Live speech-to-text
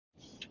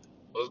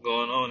What's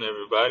going on,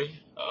 everybody?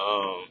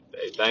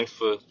 Hey, thanks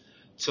for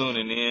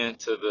tuning in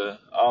to the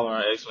All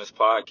Around Excellence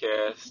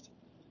podcast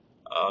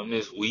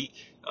this week.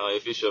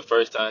 If it's your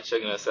first time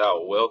checking us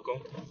out,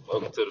 welcome.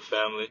 Welcome to the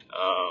family.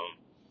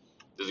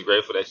 Just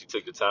grateful that you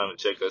took the time to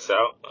check us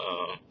out,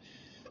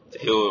 to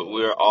hear what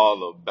we're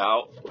all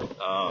about.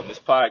 This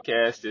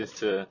podcast is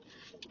to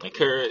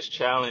encourage,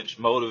 challenge,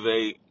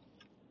 motivate,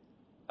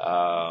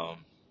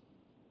 um,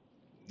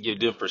 give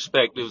different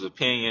perspectives,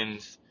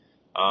 opinions,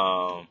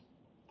 um,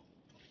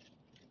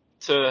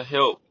 to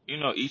help,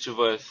 each of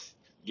us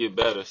get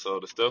better. So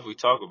the stuff we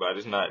talk about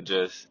is not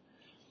just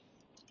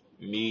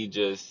me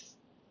just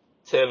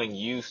telling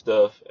you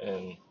stuff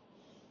and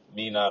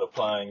me not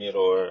applying it,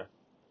 or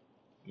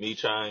me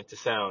trying to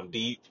sound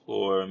deep,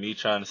 or me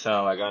trying to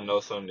sound like I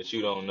know something that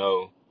you don't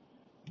know.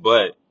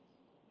 But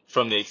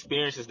from the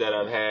experiences that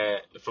I've had,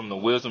 from the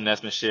wisdom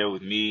that's been shared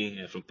with me,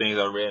 and from things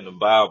I read in the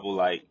Bible,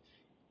 like,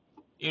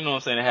 what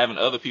I'm saying, and having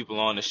other people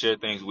on to share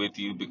things with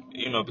you,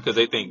 because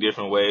they think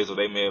different ways, or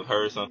they may have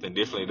heard something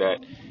differently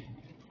that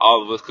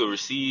all of us could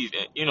receive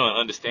and, and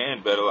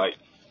understand better. Like,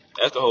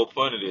 that's the whole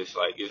point of this.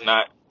 Like, it's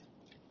not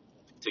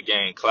to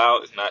gain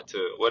clout. It's not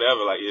to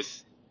whatever. Like,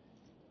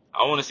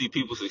 I want to see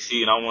people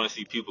succeed, and I want to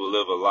see people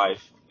live a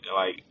life and,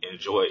 like,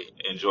 enjoy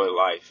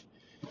life.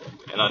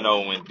 And I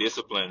know when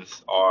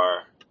disciplines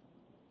are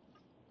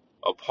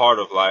a part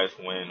of life,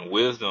 when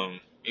wisdom,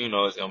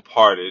 is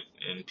imparted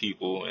in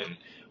people, and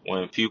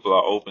when people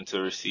are open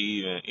to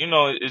receive, and,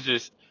 it's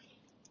just,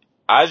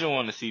 I just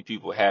want to see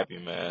people happy,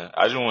 man.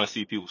 I just want to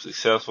see people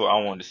successful.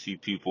 I want to see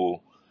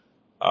people,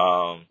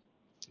 um,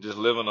 just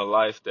living a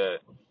life that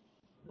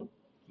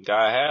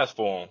God has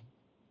for them,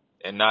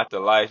 and not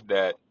the life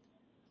that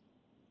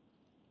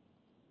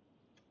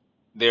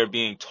they're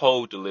being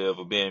told to live,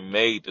 or being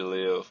made to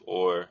live,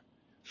 or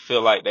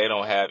feel like they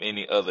don't have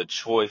any other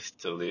choice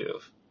to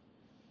live.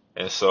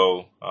 And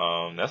so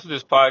that's what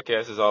this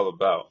podcast is all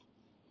about.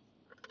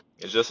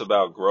 It's just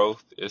about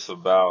growth. It's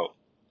about,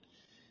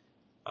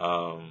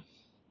 um,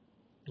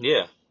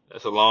 yeah,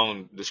 that's a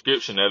long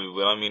description of it,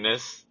 but I mean,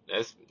 that's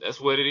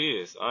what it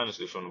is,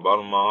 honestly, from the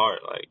bottom of my heart.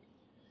 Like,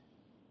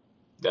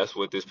 that's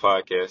what this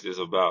podcast is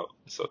about.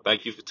 So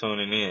thank you for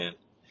tuning in.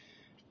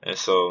 And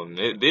so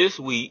this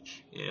week,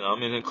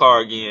 I'm in the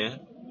car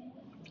again.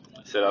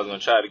 I said I was gonna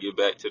try to get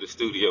back to the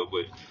studio,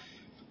 but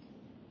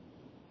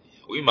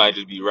we might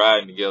just be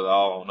riding together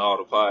all on all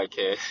the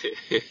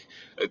podcasts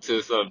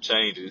until something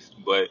changes.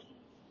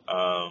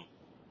 Um,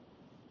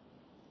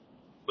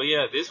 but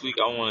yeah, this week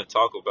I want to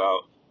talk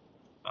about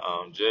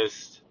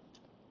just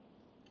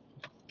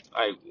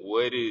like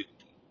what it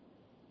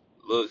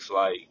looks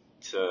like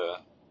to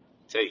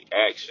take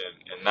action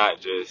and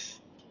not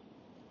just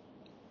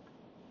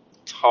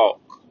talk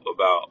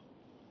about,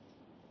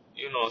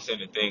 what I'm saying,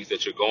 the things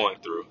that you're going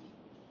through.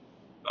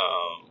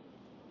 Um,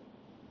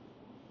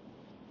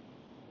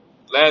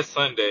 Last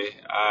Sunday,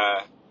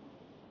 I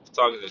was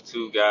talking to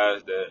two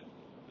guys that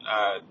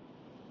I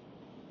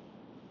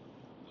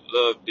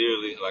love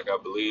dearly. Like, I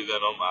believe in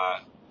them.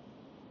 I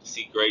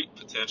see great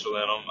potential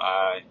in them.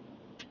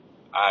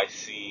 I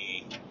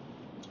see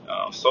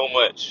so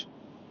much,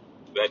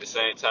 but at the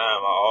same time,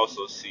 I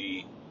also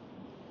see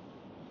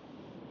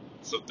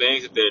some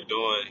things that they're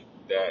doing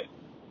that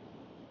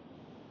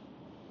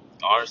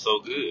aren't so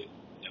good.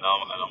 And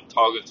I'm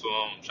talking to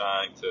them,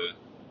 trying to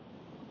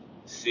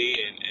see,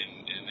 and then,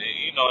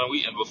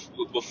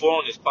 before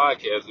on this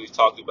podcast, we've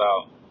talked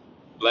about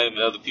blaming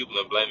other people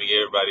and blaming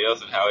everybody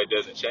else, and how it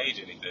doesn't change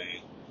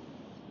anything.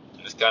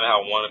 And it's kind of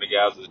how one of the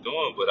guys was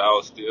doing, but I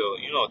was still,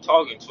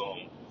 talking to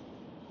him.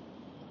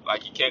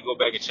 Like, you can't go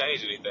back and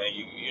change anything.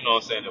 You know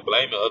what I'm saying? And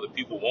blaming other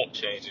people won't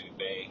change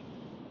anything.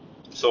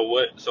 So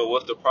what's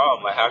the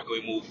problem? Like, how can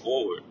we move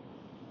forward?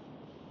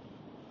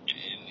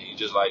 And he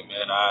just like,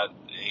 man,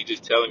 he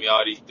just telling me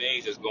all these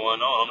things that's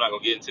going on. I'm not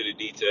gonna get into the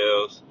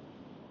details.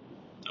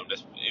 I'm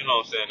just,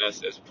 what I'm saying,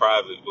 that's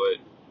private,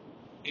 but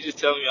he just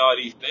telling me all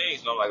these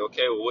things, and I'm like,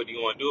 okay, well, what do you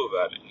want to do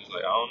about it? And he's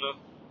like, I don't know.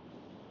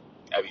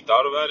 Have you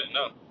thought about it?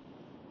 No.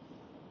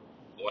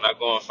 When I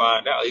go and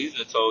find out, he's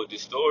been told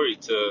this story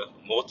to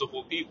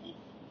multiple people.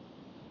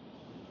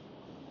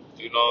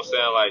 You know what I'm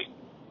saying?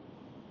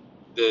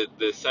 Like,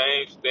 the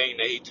same thing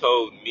that he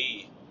told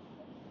me,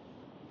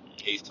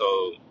 he's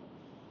told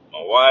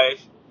my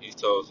wife, he's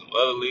told some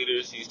other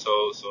leaders, he's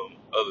told some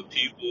other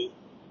people,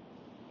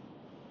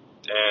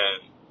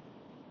 and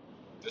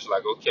it's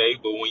like, okay,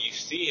 but when you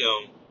see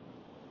him,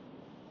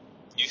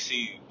 you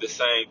see the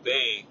same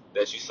thing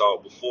that you saw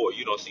before.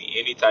 You don't see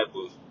any type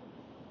of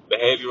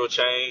behavioral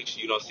change.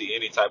 You don't see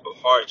any type of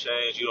heart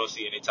change. You don't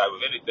see any type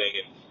of anything.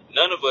 And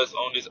none of us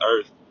on this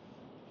earth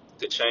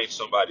could change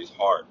somebody's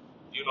heart.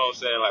 You know what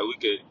I'm saying? Like,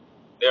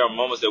 there are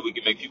moments that we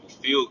can make people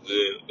feel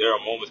good. There are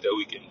moments that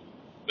we can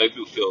make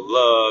people feel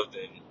loved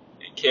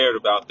and cared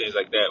about, things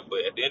like that. But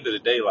at the end of the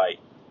day, like,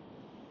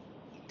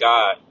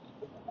 God,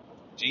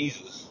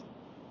 Jesus,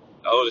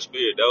 the Holy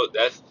Spirit,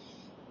 that's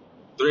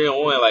three in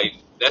one. Like,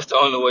 that's the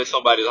only way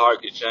somebody's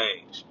heart could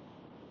change.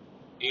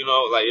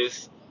 Like,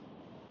 it's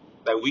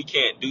like we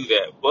can't do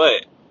that.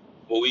 But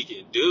what we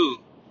can do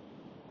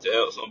to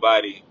help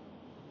somebody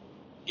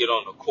get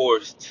on the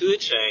course to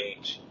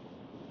change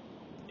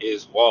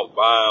is walk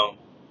by them,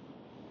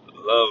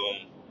 love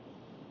them,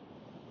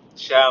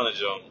 challenge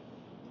them,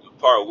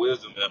 impart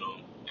wisdom in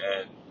them,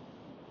 and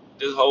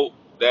just hope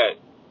that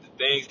the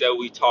things that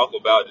we talk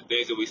about, the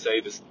things that we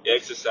say, the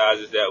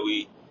exercises that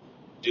we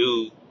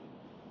do,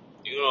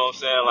 you know what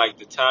I'm saying? Like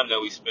the time that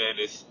we spend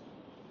is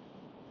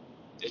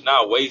it's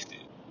not wasted.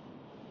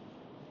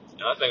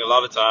 And I think a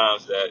lot of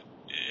times that,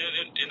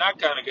 and I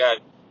kind of got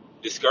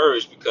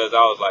discouraged because I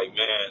was like,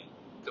 man,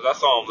 because I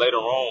saw him later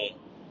on,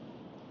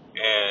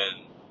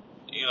 and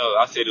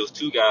I said it was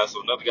two guys.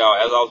 So another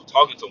guy, as I was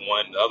talking to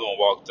one, the other one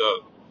walked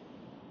up,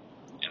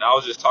 and I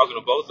was just talking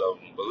to both of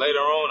them. But later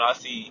on, I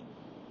see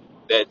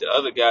that the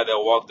other guy that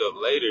walked up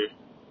later,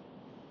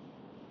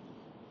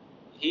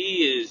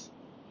 he is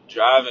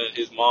driving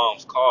his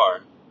mom's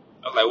car.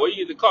 I was like, "Where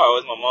you get the car?" "Oh,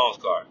 it's my mom's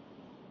car."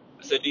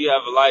 I said, "Do you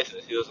have a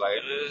license?" He was like,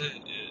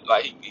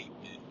 like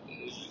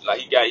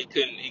he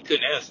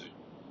couldn't answer.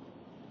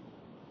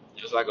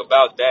 It was like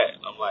about that.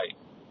 I'm like,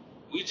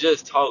 we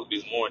just talked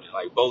this morning,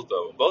 like both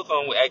of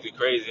them were acting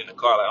crazy in the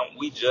car. Like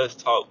we just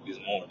talked this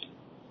morning,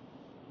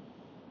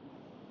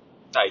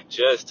 like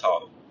just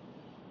talked,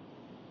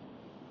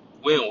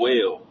 went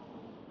well.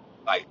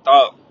 Like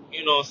thought,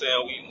 you know what I'm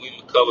saying? We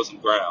would cover some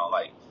ground.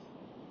 Like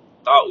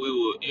thought we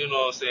would, you know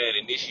what I'm saying,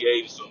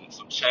 initiate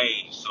some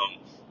change, some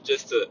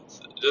just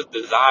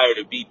desire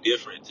to be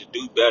different, to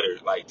do better,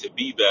 like to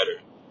be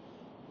better.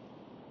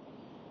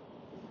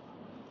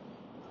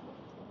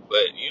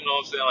 But you know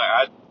what I'm saying?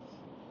 Like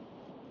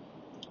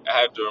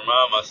I have to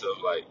remind myself,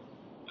 like,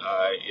 all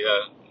right,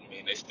 yeah. I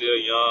mean, they still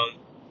young,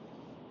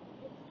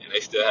 and they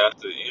still have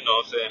to, you know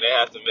what I'm saying? They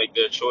have to make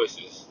their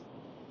choices.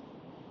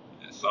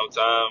 And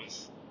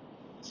sometimes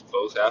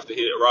folks have to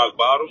hit rock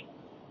bottom,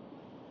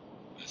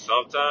 and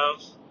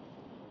sometimes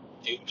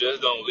people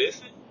just don't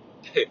listen.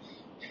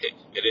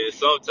 And then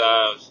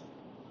sometimes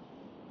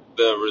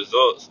the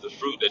results, the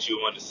fruit that you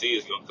want to see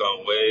is gonna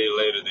come way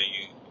later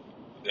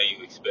than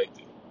you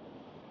expected.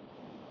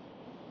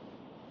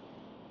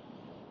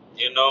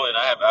 And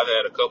I've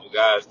had a couple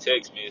guys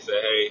text me and say,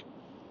 hey,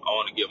 I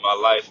want to get my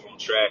life on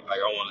track. Like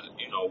I want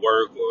to,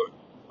 work, or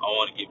I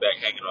want to get back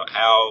hanging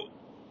out,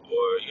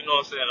 or you know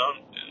what I'm saying.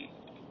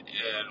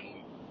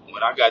 And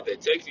when I got that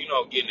text,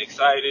 getting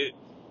excited,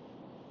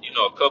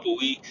 a couple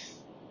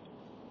weeks,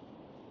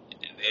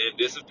 and then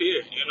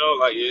disappear.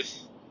 Like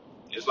it's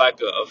like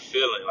a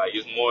feeling. Like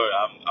it's more.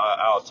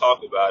 I'll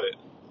talk about it,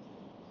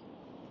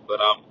 but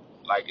I'm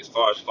like as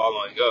far as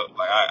following up,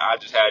 like I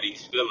just had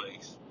these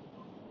feelings,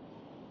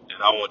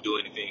 and I won't do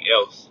anything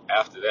else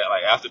after that.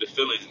 Like after the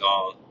feelings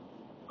gone,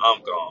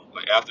 I'm gone.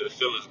 Like after the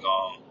feelings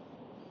gone,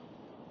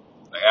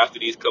 like after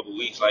these couple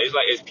weeks, like it's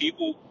like as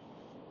people,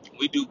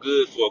 we do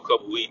good for a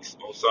couple weeks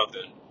on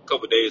something,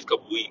 couple days,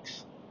 couple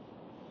weeks,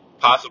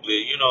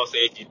 possibly. You know what I'm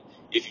saying?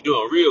 If you're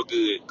doing real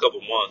good,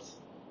 couple months,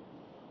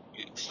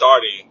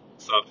 starting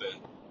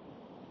something.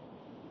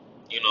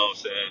 You know what I'm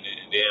saying?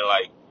 And then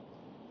like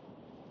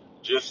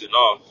drifting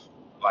off,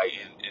 like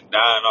and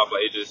dying off,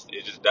 like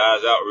it just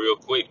dies out real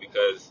quick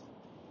because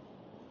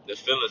the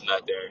feeling's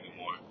not there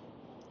anymore.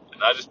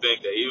 And I just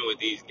think that even with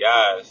these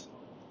guys,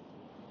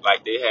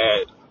 like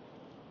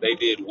they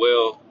did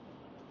well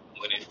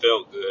when it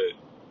felt good.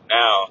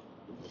 Now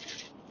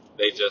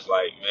they just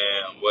like,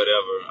 man,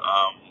 whatever,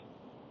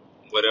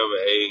 whatever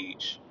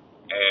age,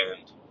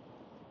 and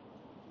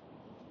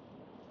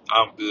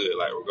I'm good.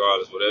 Like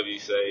regardless, whatever you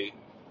say,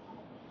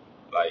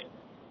 like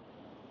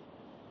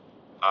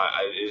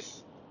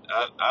it's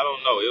I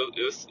don't know.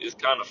 It's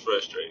kind of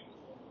frustrating,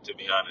 to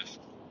be honest.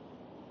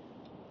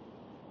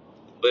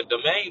 But the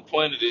main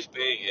point of this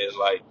thing is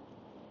like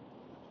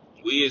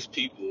we as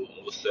people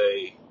will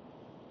say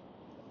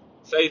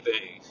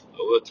things,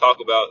 or we'll talk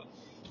about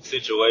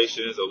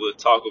situations, or we'll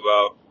talk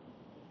about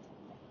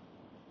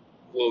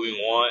what we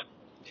want.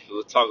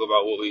 We'll talk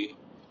about what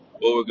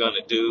we're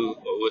gonna do,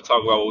 or we'll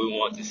talk about what we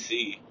want to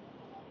see.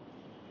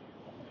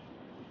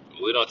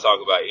 We don't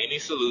talk about any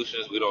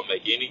solutions. We don't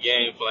make any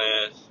game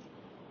plans.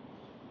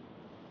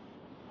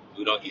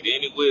 We don't get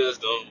any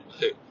wisdom.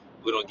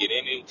 We don't get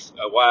any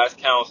wise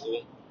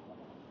counsel.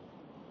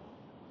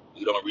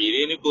 We don't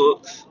read any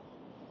books.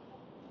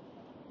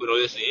 We don't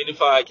listen to any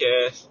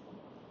podcasts.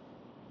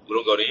 We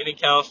don't go to any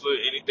counselor,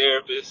 any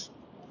therapist.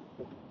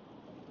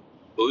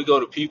 But we go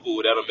to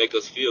people that'll make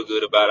us feel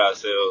good about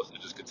ourselves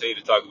and just continue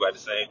to talk about the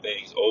same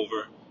things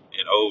over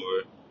and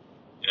over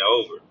and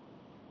over.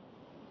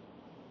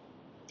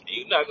 And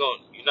you're not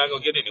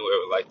gonna get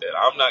anywhere like that.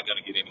 I'm not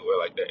gonna get anywhere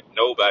like that.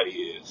 Nobody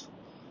is.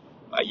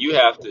 Like you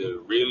have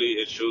to really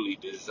and truly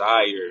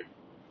desire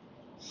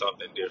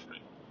something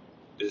different.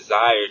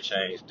 Desire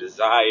change.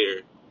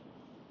 Desire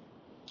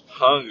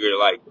hunger,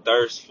 like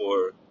thirst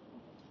for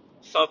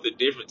something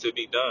different to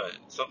be done,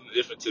 something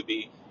different to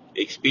be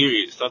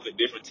experienced, something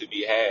different to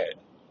be had.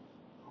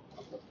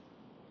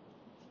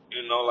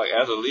 Like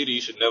as a leader,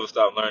 you should never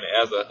stop learning.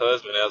 As a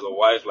husband, as a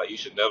wife, like you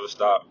should never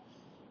stop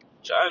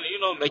trying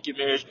to, make your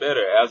marriage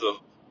better.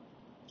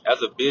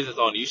 as a business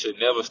owner, you should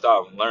never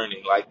stop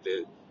learning like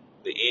the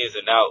ins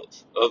and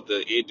outs of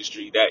the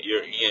industry that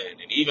you're in,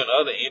 and even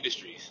other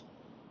industries.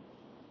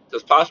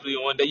 Because possibly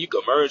one day you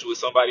could merge with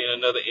somebody in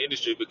another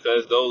industry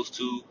because those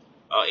two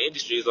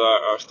industries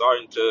are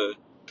starting to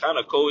kind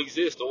of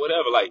coexist or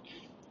whatever. Like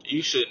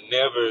you should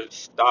never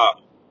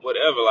stop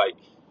whatever. Like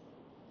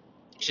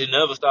you should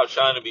never stop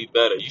trying to be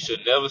better. You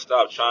should never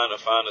stop trying to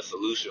find a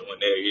solution when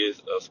there is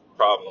a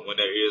problem, when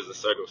there is a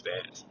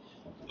circumstance,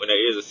 when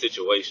there is a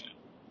situation.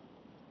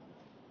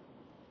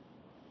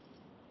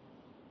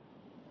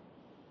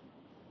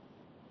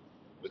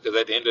 Because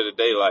at the end of the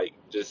day, like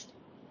just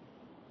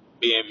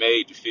being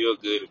made to feel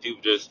good, and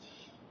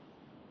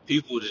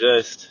people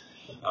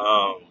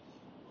um,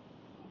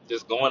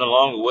 just going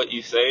along with what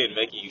you say and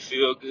making you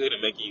feel good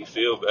and making you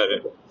feel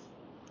better.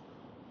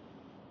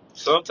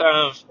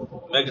 Sometimes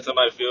making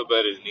somebody feel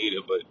better is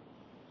needed, but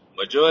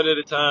majority of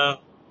the time,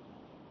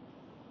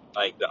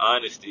 like the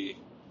honesty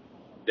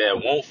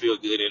that won't feel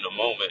good in the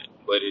moment,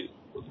 but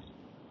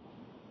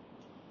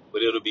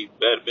it'll be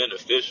better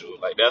beneficial.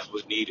 Like that's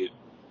what's needed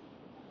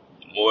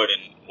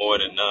more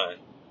than none.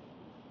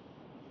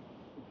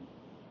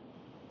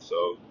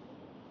 So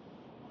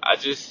I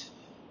just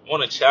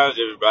want to challenge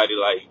everybody.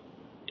 Like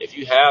if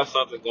you have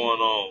something going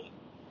on,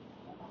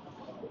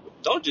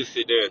 don't just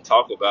sit there and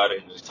talk about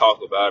it and just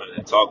talk about it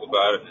and talk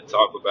about it and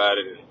talk about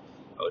it and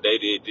oh they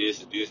did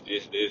this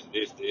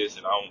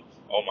and I'm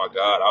oh my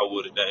God I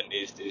would have done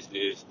this.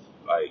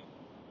 Like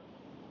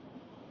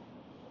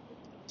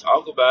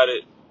talk about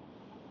it,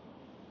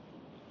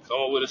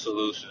 come up with a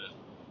solution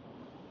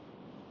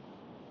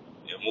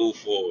and move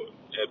forward.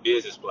 That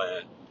business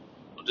plan.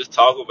 Don't just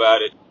talk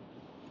about it,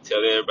 tell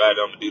everybody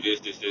I'm gonna do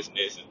and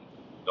this and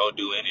don't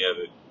do any of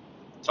it.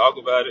 Talk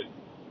about it,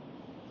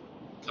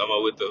 come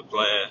up with a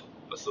plan,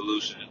 a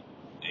solution,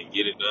 and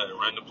get it done and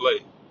run the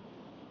play.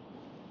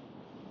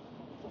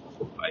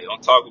 Like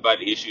don't talk about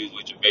the issues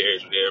with your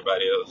marriage with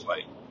everybody else.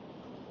 Like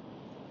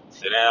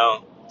sit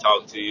down,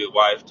 talk to your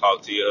wife,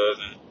 talk to your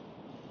husband,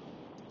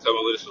 come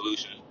up with a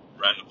solution,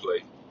 run the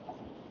play.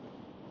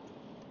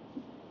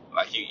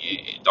 Like you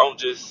don't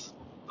just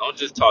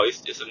talk.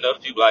 It's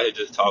enough people out here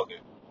just talking.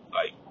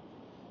 Like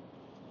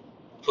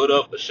put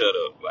up or shut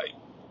up. Like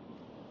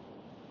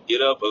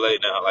get up or lay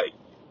down. Like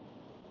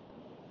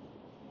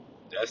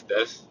that's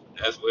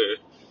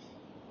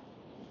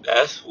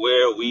that's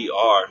where we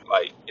are.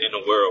 Like in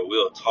the world,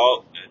 we'll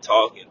talk and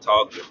talk and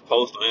talk and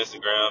post on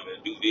Instagram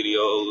and do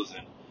videos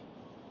and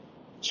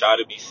try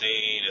to be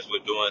seen as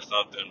we're doing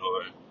something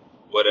or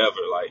whatever.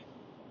 Like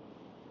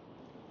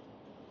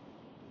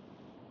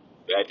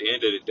at the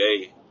end of the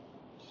day,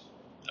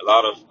 a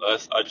lot of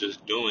us are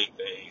just doing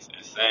things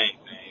and saying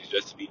things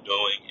just to be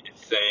doing and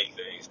saying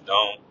things.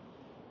 Don't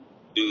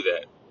do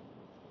that.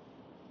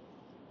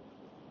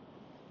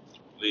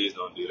 Please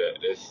don't do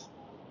that. It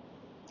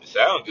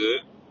sounds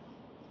good,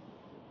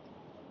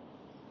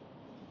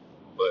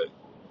 but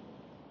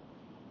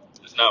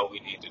it's not what we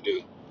need to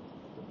do.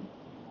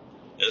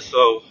 And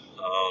so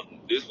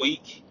this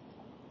week,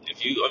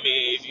 if you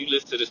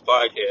listen to this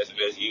podcast and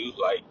as you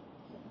like,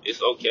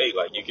 it's okay.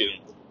 Like you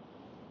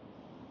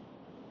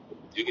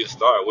can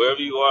start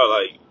wherever you are.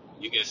 Like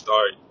you can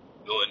start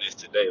doing this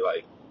today.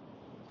 Like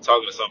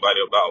talking to somebody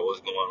about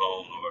what's going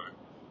on or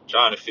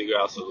trying to figure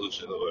out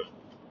solutions or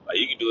like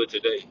you can do it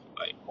today.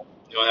 Like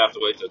you don't have to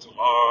wait till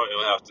tomorrow. You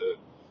don't have to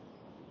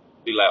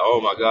be like, oh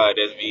my God,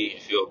 that's me.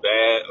 Feel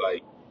bad.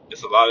 Like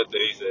it's a lot of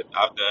things that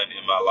I've done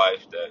in my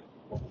life that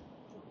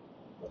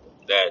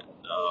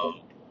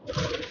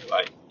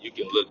like you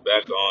can look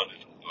back on,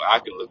 and or I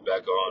can look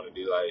back on and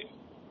be like,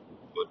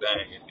 well,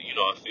 dang, you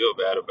know, I feel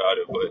bad about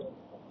it, but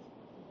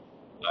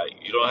like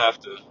you don't have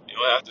to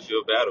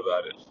feel bad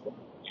about it.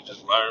 You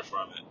just learn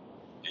from it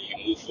and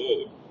you move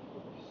forward.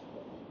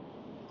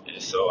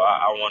 And so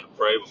I want to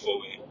pray before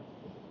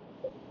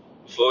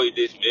we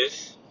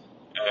dismiss,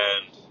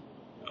 and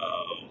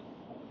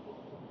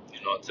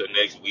you know, until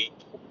next week,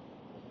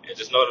 and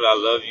just know that I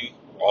love you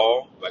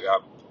all. Like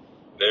I'm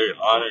very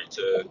honored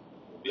to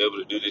be able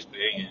to do this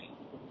thing and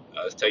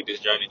let's take this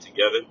journey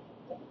together.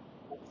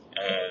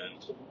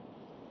 And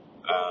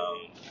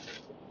um,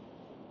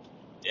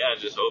 yeah, I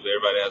just hope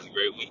everybody has a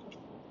great week.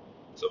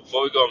 So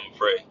before we go, I'm gonna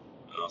pray.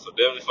 So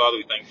Heavenly Father,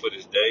 we thank you for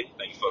this day.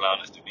 Thank you for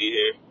allowing us to be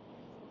here.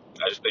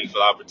 I just thank you for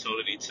the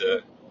opportunity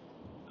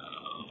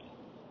um,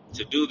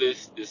 to do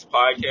this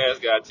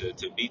podcast, God,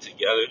 to be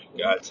together,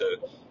 God, to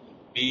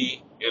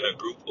be in a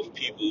group of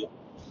people,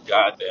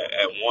 God,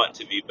 that want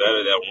to be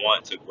better, that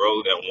want to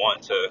grow, that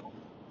want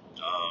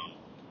um,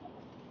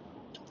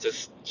 to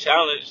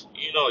challenge,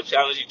 you know,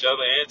 challenge each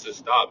other and to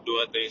stop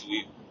doing things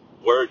we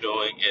were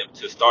doing and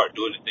to start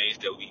doing the things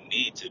that we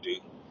need to do.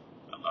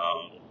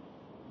 Um,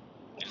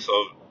 and so,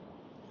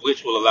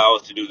 which will allow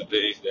us to do the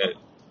things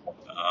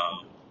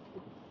um,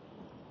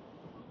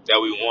 that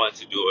we want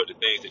to do or the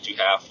things that you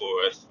have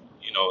for us,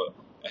 you know,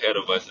 ahead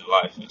of us in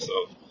life. And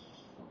so,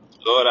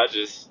 Lord, I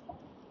just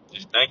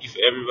thank you for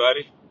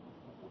everybody.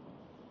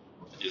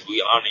 Just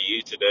we honor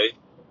you today.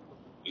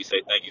 We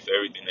say thank you for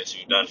everything that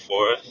you've done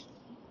for us.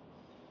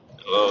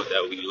 Lord,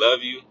 that we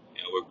love you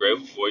and we're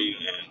grateful for you,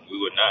 and we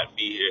would not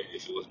be here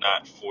if it was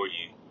not for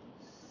you.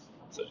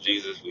 So,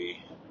 Jesus, we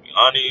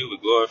honor you, we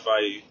glorify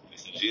you.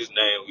 It's in Jesus'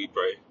 name we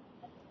pray.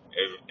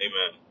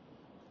 Amen.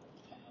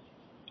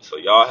 So,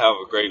 y'all have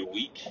a great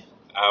week.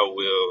 I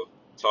will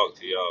talk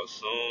to y'all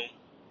soon.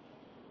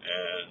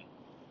 And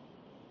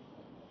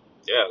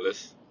yeah,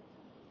 let's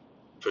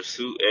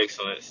pursue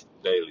excellence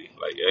daily.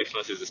 Like,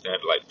 excellence is a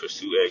standard. Like,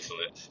 pursue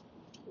excellence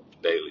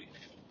daily.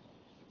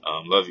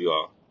 Love you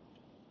all.